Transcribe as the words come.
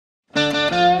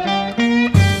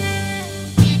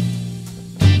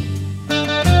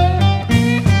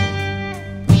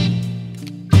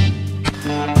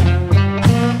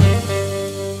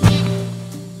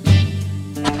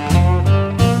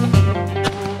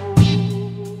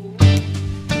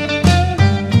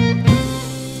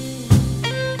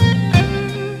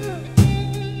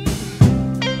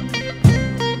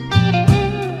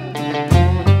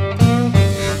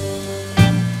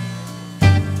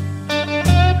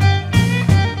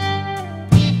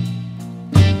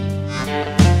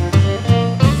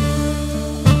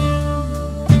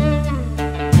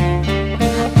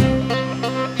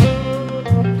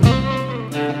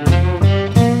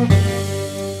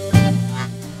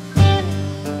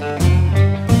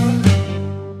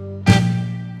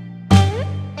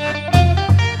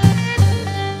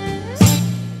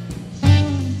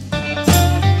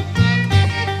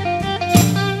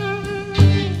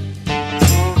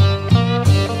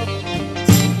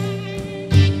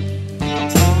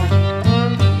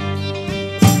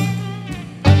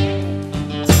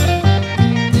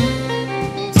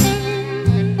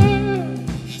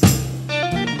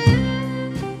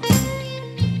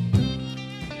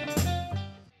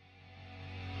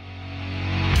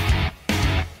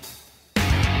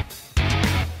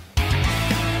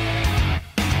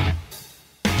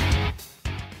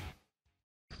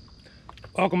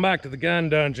Welcome back to the gun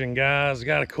dungeon, guys.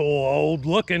 Got a cool old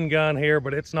looking gun here,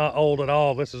 but it's not old at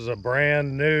all. This is a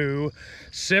brand new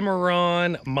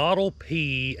Cimarron Model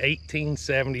P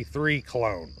 1873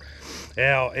 clone.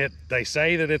 Now, they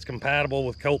say that it's compatible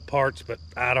with Colt parts, but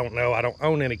I don't know. I don't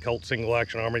own any Colt single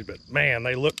action armies, but man,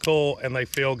 they look cool and they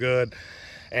feel good.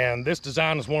 And this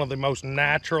design is one of the most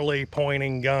naturally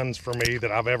pointing guns for me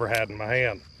that I've ever had in my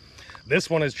hand.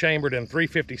 This one is chambered in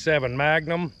 357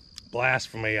 Magnum.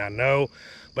 Blasphemy, I know,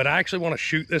 but I actually want to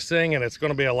shoot this thing, and it's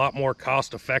going to be a lot more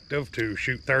cost effective to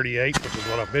shoot 38, which is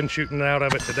what I've been shooting out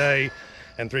of it today,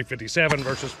 and 357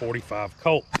 versus 45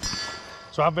 Colt.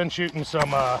 So I've been shooting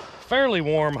some fairly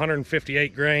warm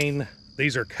 158 grain.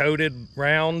 These are coated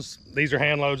rounds. These are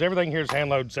hand loads. Everything here is hand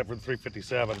load except for the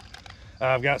 357.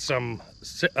 I've got some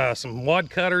wad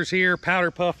cutters here, powder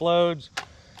puff loads,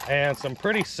 and some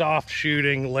pretty soft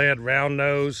shooting lead round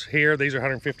nose here. These are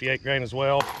 158 grain as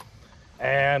well.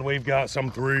 And we've got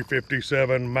some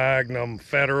 357 Magnum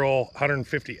Federal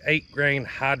 158 grain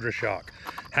Hydra-Shock.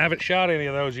 Haven't shot any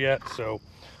of those yet, so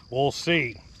we'll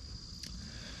see.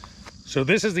 So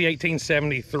this is the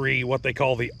 1873, what they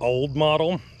call the old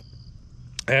model.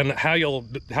 And how you'll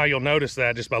notice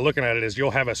that just by looking at it is you'll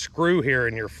have a screw here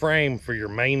in your frame for your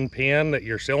main pin that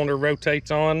your cylinder rotates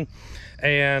on.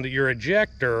 And your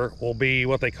ejector will be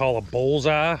what they call a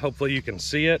bullseye. Hopefully you can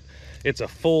see it. It's a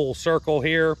full circle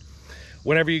here.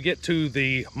 Whenever you get to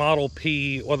the Model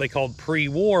P, what they called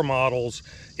pre-war models,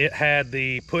 it had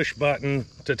the push button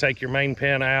to take your main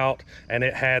pin out, and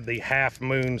it had the half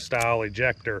moon style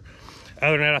ejector.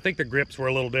 Other than that, I think the grips were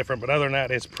a little different, but other than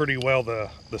that, it's pretty well the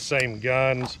same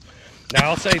guns. Now,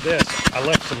 I'll say this, I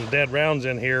left some dead rounds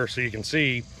in here so you can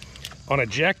see. On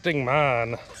ejecting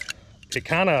mine, it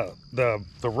kind of, the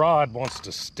rod wants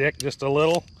to stick just a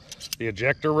little, the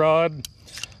ejector rod.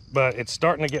 But it's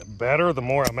starting to get better the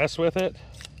more I mess with it.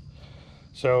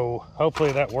 So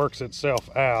hopefully that works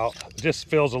itself out. It just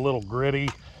feels a little gritty,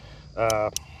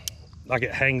 like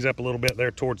it hangs up a little bit there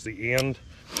towards the end.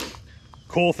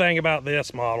 Cool thing about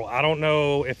this model, I don't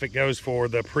know if it goes for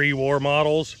the pre-war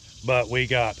models, but we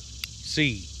got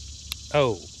C-O-L-T.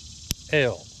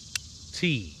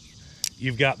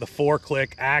 You've got the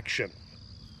 4-click action.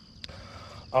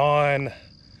 On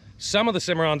some of the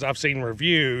Cimarrons I've seen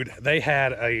reviewed, they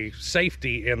had a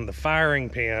safety in the firing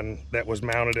pin that was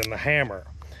mounted in the hammer.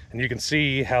 And you can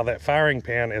see how that firing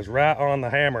pin is right on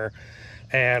the hammer,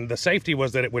 and the safety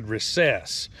was that it would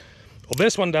recess. Well,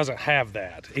 this one doesn't have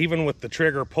that. Even with the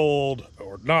trigger pulled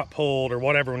or not pulled or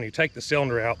whatever, when you take the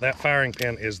cylinder out, that firing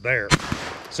pin is there.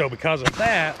 So because of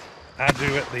that, I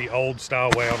do it the old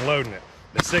style way on loading it.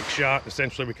 The 6-shot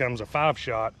essentially becomes a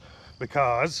 5-shot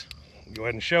because, go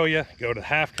ahead and show you, go to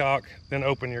half cock, then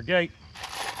open your gate.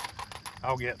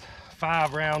 I'll get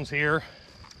 5 rounds here.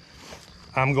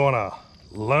 I'm gonna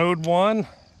load 1,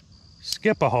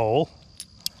 skip a hole,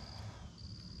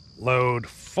 load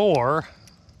 4,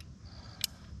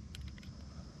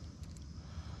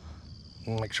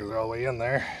 make sure they're all the way in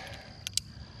there.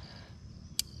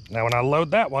 Now when I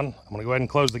load that one, I'm gonna go ahead and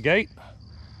close the gate,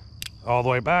 all the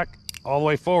way back, all the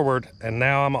way forward, and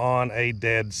now I'm on a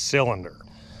dead cylinder.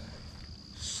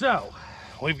 So,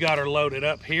 we've got her loaded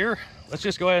up here. Let's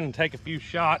just go ahead and take a few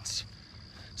shots,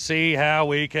 see how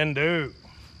we can do.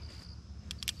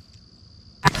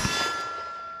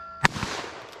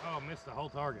 Oh, missed the whole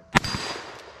target.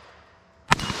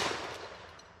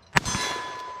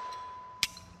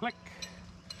 Click.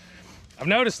 I've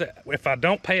noticed that if I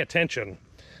don't pay attention,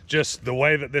 just the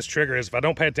way that this trigger is, if I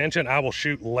don't pay attention, I will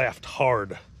shoot left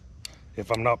hard if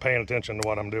I'm not paying attention to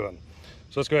what I'm doing.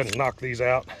 So let's go ahead and knock these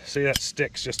out. See, that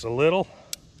sticks just a little.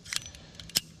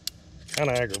 Kind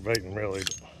of aggravating, really,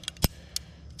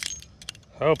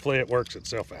 but hopefully it works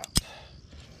itself out.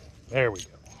 There we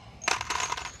go.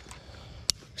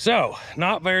 So,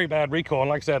 not very bad recoil. And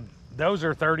like I said, those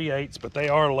are 38s, but they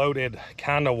are loaded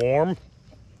kind of warm.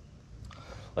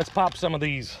 Let's pop some of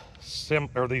these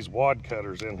these wad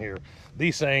cutters in here.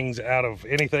 These things, out of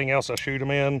anything else I shoot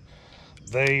them in,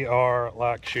 they are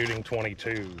like shooting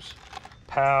 22s.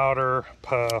 Powder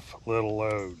puff little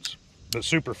loads, but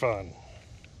super fun.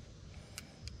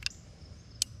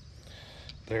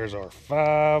 There's our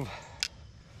 5.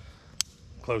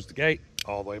 Close the gate,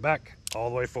 all the way back, all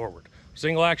the way forward.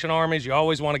 Single action armies, you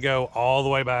always want to go all the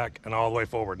way back and all the way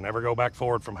forward. Never go back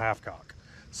forward from half cock.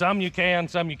 Some you can,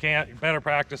 some you can't. Your better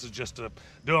practice is just to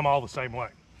do them all the same way.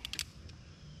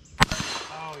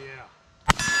 Oh yeah.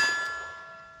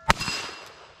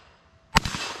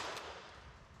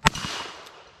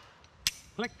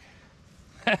 Click.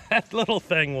 That little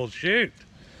thing will shoot.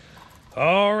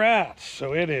 All right,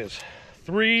 so it is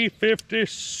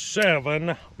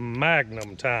 357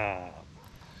 Magnum time.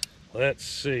 Let's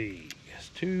see. It's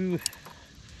 2,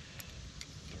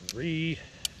 3,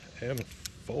 and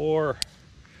 4.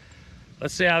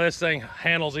 Let's see how this thing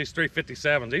handles these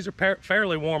 357s. These are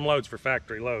fairly warm loads for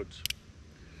factory loads.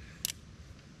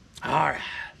 All right.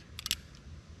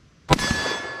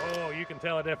 Oh, you can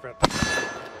tell a difference.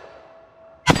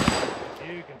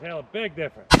 You can tell a big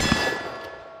difference.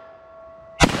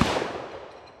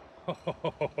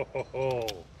 Oh,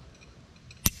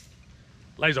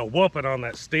 lays a whooping on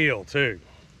that steel too.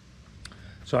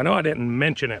 So I know I didn't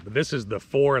mention it, but this is the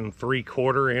 4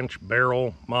 3/4 inch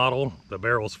barrel model. The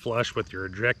barrel's flush with your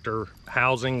ejector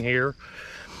housing here.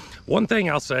 One thing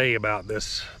I'll say about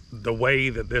this, the way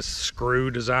that this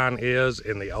screw design is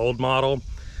in the old model,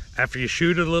 after you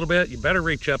shoot it a little bit, you better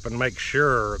reach up and make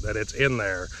sure that it's in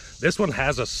there. This one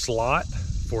has a slot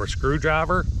for a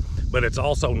screwdriver, but it's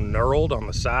also knurled on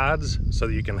the sides so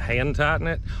that you can hand tighten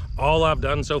it. All I've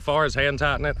done so far is hand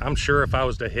tighten it. I'm sure if I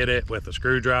was to hit it with a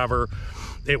screwdriver,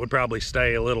 it would probably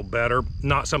stay a little better.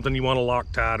 Not something you want to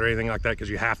Loctite or anything like that, because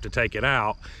you have to take it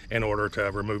out in order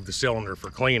to remove the cylinder for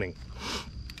cleaning.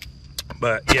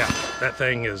 But yeah, that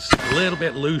thing is a little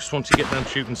bit loose once you get done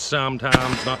shooting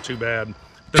sometimes, not too bad.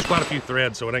 There's quite a few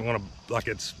threads, so it ain't gonna, like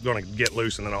it's gonna get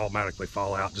loose and then automatically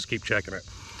fall out. Just keep checking it.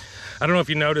 I don't know if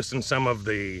you noticed in some of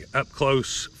the up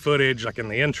close footage, like in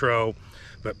the intro,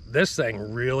 but this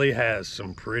thing really has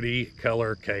some pretty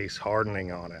color case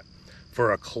hardening on it.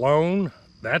 For a clone,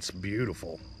 that's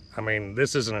beautiful. I mean,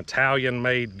 this is an Italian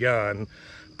made gun.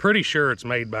 Pretty sure it's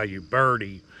made by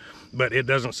Uppbeat, but it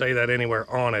doesn't say that anywhere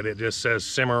on it. It just says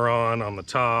Cimarron on the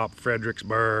top,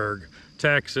 Fredericksburg,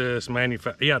 Texas,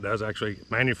 yeah, it does actually,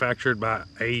 manufactured by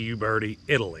Uppbeat,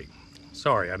 Italy.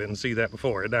 Sorry, I didn't see that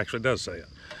before. It actually does say it.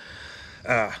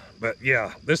 But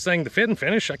yeah, this thing, the fit and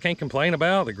finish, I can't complain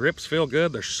about. The grips feel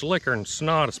good. They're slicker than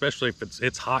snot, especially if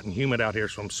it's hot and humid out here,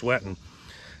 so I'm sweating.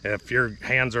 If your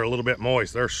hands are a little bit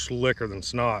moist, they're slicker than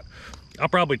snot. I'll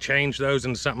probably change those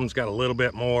into something that's got a little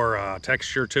bit more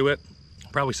texture to it.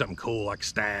 Probably something cool like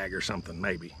Stag or something,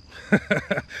 maybe.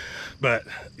 But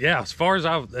yeah,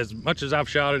 as much as I've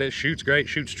shot it, it shoots great,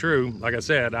 shoots true. Like I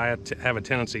said, I have a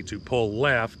tendency to pull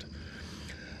left.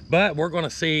 But we're gonna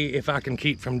see if I can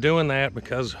keep from doing that,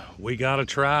 because we gotta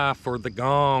try for the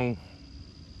gong.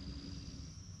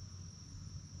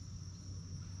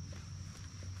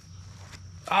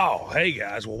 Oh, hey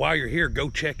guys, well while you're here, go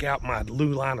check out my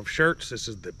new line of shirts. This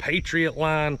is the Patriot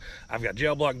line. I've got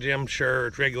Gel Block Gym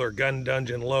shirts, regular Gun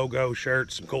Dungeon logo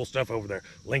shirts, some cool stuff over there.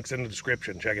 Links in the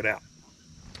description, check it out.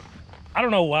 I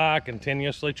don't know why I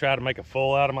continuously try to make a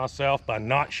fool out of myself by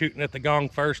not shooting at the gong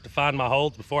first to find my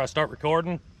holds before I start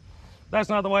recording. That's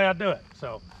not the way I do it.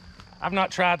 So I've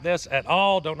not tried this at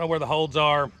all. Don't know where the holds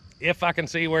are. If I can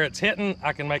see where it's hitting,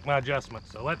 I can make my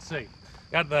adjustments. So let's see.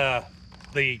 Got the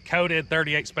coated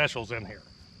 38 specials in here.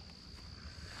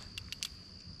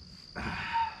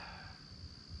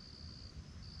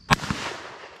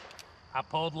 I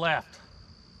pulled left.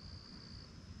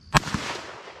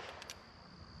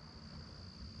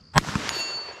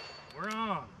 We're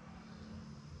on.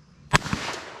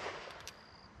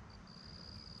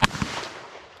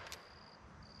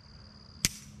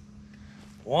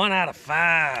 One out of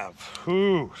 5.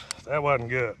 Whew, that wasn't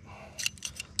good.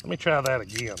 Let me try that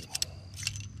again.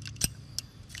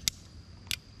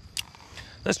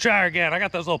 Let's try her again. I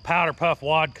got those little powder puff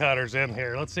wad cutters in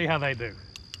here. Let's see how they do.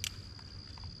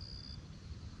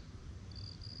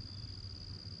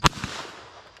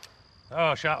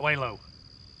 Oh, shot way low.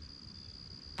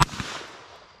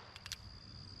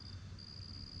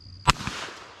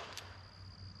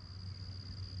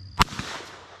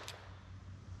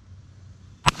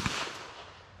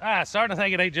 Starting to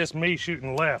think it ain't just me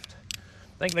shooting left.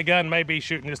 I think the gun may be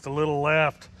shooting just a little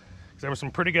left. There were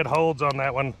some pretty good holds on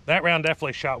that one. That round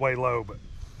definitely shot way low, but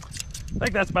I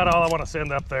think that's about all I want to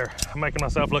send up there. I'm making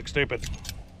myself look stupid.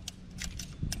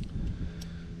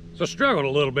 So I struggled a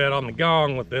little bit on the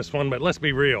gong with this one, but let's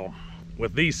be real.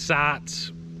 With these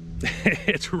sights,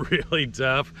 it's really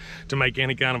tough to make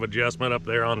any kind of adjustment up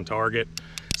there on target,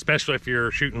 especially if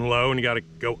you're shooting low and you got to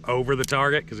go over the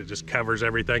target, because it just covers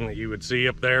everything that you would see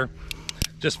up there.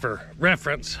 Just for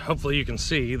reference, hopefully you can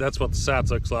see, that's what the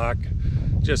sights looks like.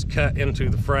 Just cut into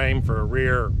the frame for a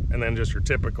rear, and then just your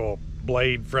typical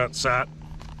blade front sight.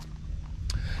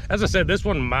 As I said, this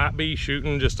one might be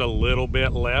shooting just a little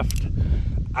bit left.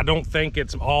 I don't think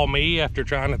it's all me after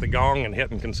trying at the gong and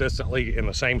hitting consistently in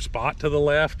the same spot to the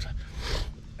left.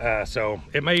 So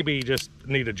it may be just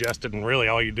need adjusted, and really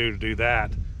all you do to do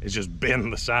that is just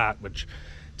bend the sight, which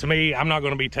to me, I'm not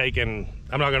going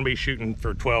to be shooting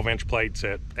for 12-inch plates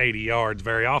at 80 yards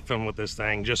very often with this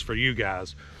thing, just for you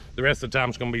guys. The rest of the time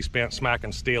it's going to be spent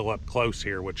smacking steel up close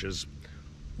here, which is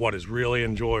what is really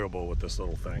enjoyable with this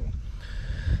little thing.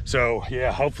 So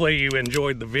yeah, hopefully you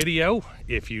enjoyed the video.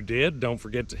 If you did, don't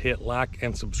forget to hit like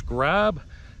and subscribe.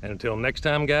 And until next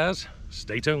time, guys,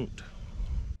 stay tuned.